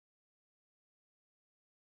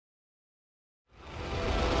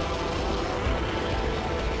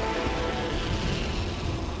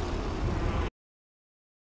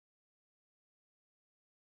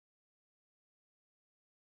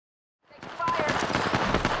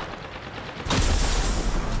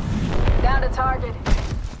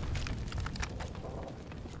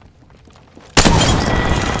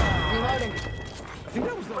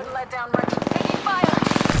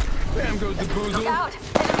goes the boozle. Look out!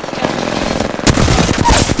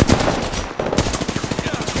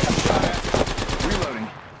 Reloading.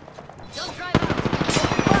 Don't drive out!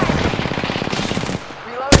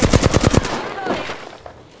 Reloading! Reloading!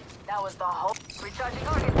 That was the whole... Recharging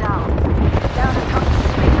organ down. Down and come.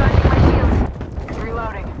 Recharging my shields.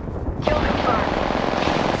 Reloading. Kill confirmed.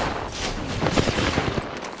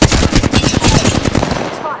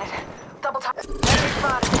 Spotted. Double time. Enemy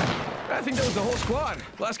spotted. I think that was the whole squad.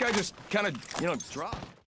 Last guy just kind of, dropped.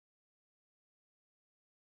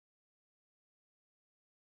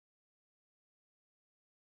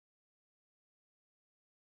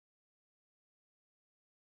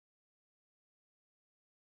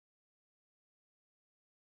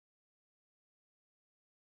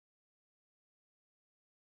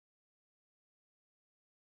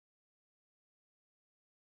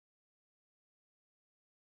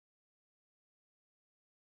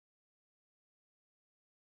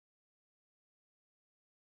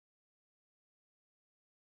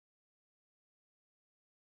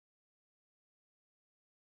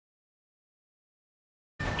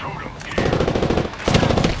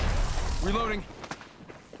 Reloading.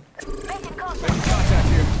 Making contact. Making contact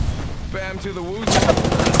here. Bam to the woozy. Yeah,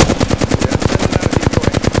 sending out a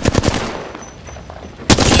decoy.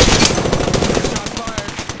 Shots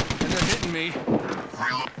fired, and they're hitting me.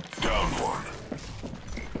 Reload. Down one.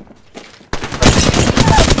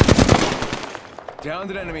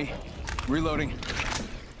 Downed an enemy. Reloading.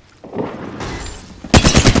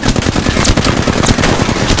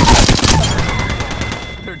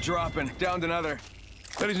 They're dropping. Downed another.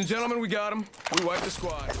 Ladies and gentlemen, we got him. We wiped the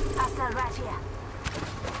squad. Hostile right here.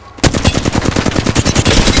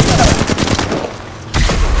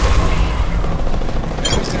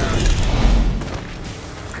 Enemies down.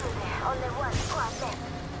 Good. Only one squad left.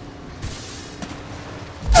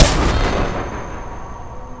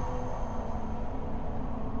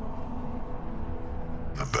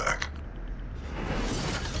 I'm back.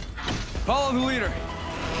 Follow the leader.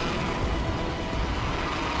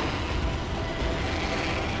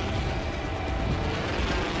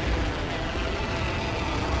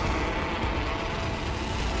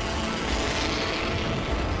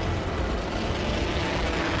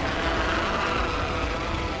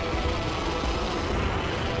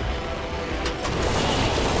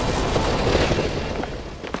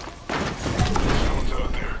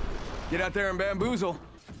 Get out there and bamboozle.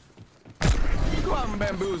 Go out and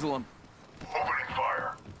bamboozle them. Opening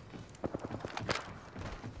fire.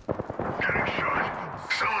 Getting shot.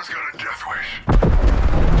 Someone's got a death wish.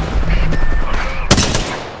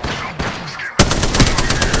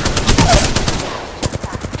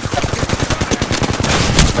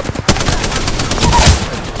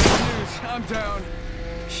 I'm down.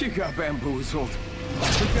 She got bamboozled.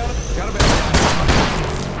 We got a bamboozle.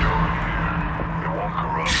 It won't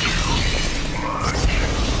corrupt you much.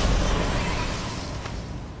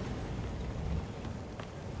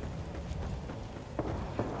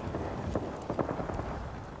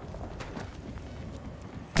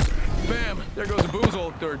 Bam! There goes a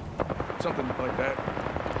boozle, or something like that.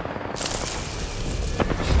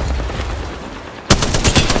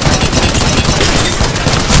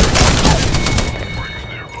 Rings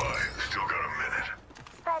nearby. Still got a minute.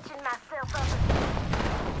 Patching myself up.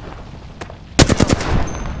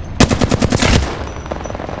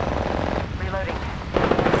 Reloading.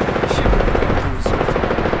 She got bamboozled.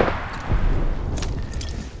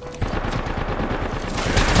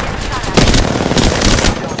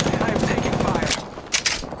 I'm taking fire.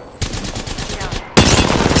 Down.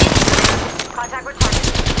 Contact with target.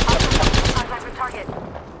 Contact with target.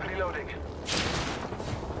 Reloading.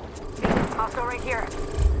 Hostile right here.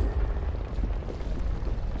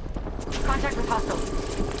 Contact with hostile.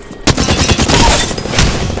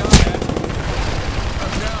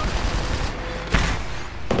 I'm down.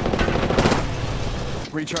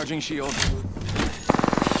 Recharging shield.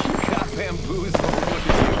 You got bamboozled. Look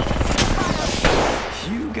at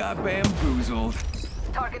you. You got bamboozled.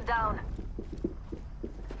 Target down.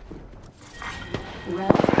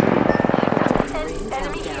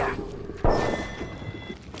 Enemy here.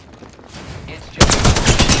 It's just...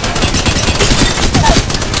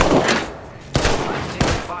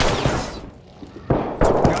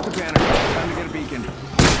 Got the banner. Time to get a beacon.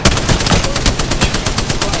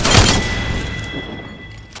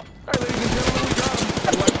 Alright, ladies and gentlemen, we got him.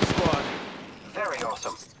 We wiped the squad. Very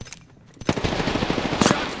awesome.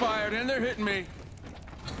 Shots fired, and they're hitting me.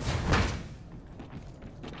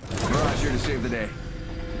 Mirage here to save the day.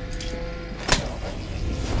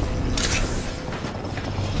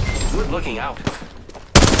 Good looking out.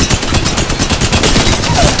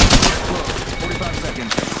 45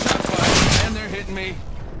 seconds. Shots fired. And they're hitting me.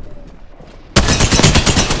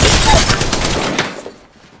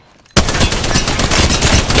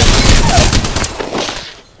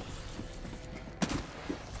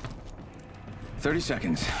 $30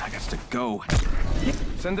 seconds. I got to go.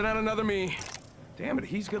 Sending out another me. Damn it,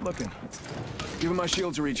 he's good looking. Give him my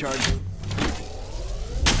shield to recharge.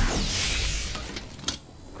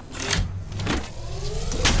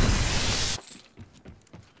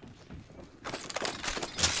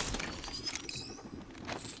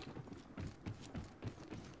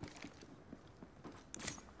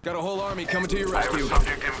 Got a whole army coming to your rescue.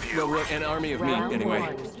 Subject in view. Well, an army of me,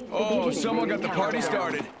 anyway. Oh, someone got the party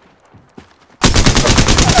started.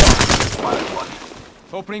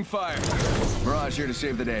 Opening fire. Mirage here to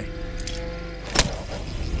save the day.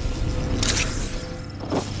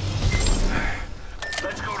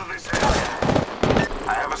 Let's go to this area.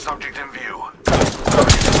 I have a subject in view.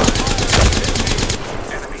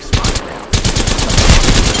 Enemy spotted.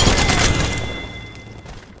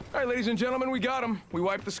 All right, ladies and gentlemen, we got him. We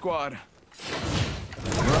wiped the squad.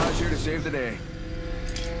 Mirage here to save the day.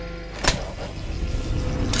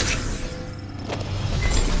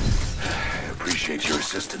 Appreciate your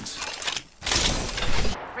assistance.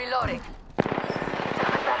 Reloading.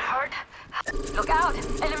 That hurt? Look out!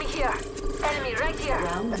 Enemy here! Enemy right here!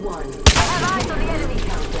 Round one. I have eyes on the enemy.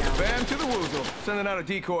 Countdown. Bam to the woozle. Sending out a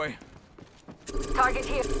decoy. Target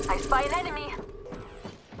here. I spy an enemy.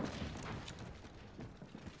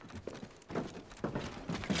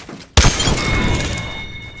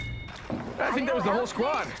 I think that was the whole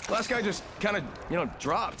squad. Last guy just kind of,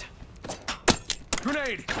 dropped.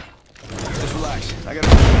 Grenade! Just relax. I got it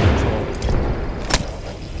under control.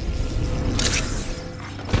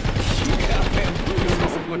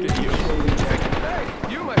 Look at you. Hey,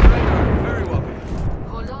 you, my friend, are very welcome.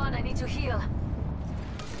 Hold on, I need to heal.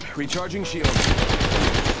 Recharging shield.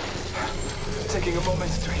 Taking a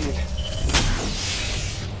moment to heal.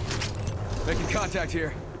 Making contact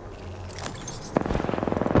here.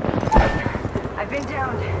 I've been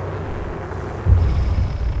downed.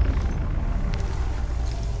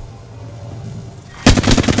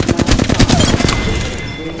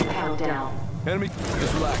 Countdown. Enemy,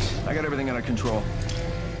 just relax. I got everything under control.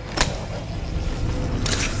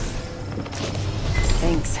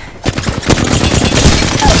 Thanks.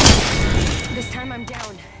 This time I'm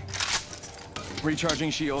down. Recharging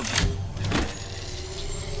shield.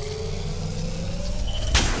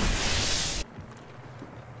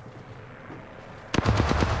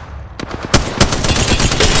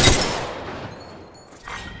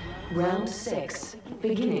 Round 6.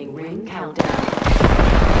 Beginning ring countdown.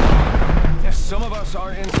 Yes, some of us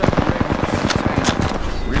are inside the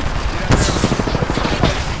ring.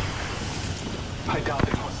 I doubt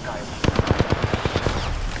it was time.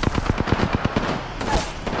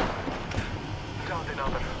 Down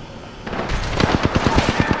another.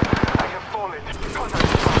 I have fallen.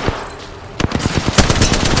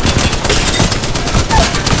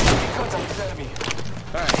 Contact enemy.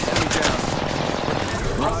 Alright, enemy down.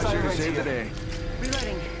 Mirage here to save the day.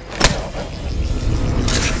 Reloading.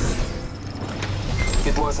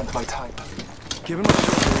 It wasn't my time. Give him a shot.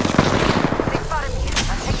 They spotted me.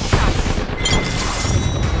 I'm taking shots.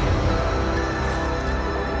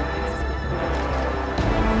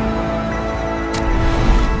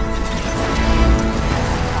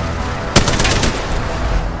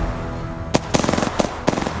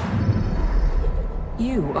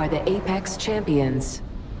 You are the Apex champions.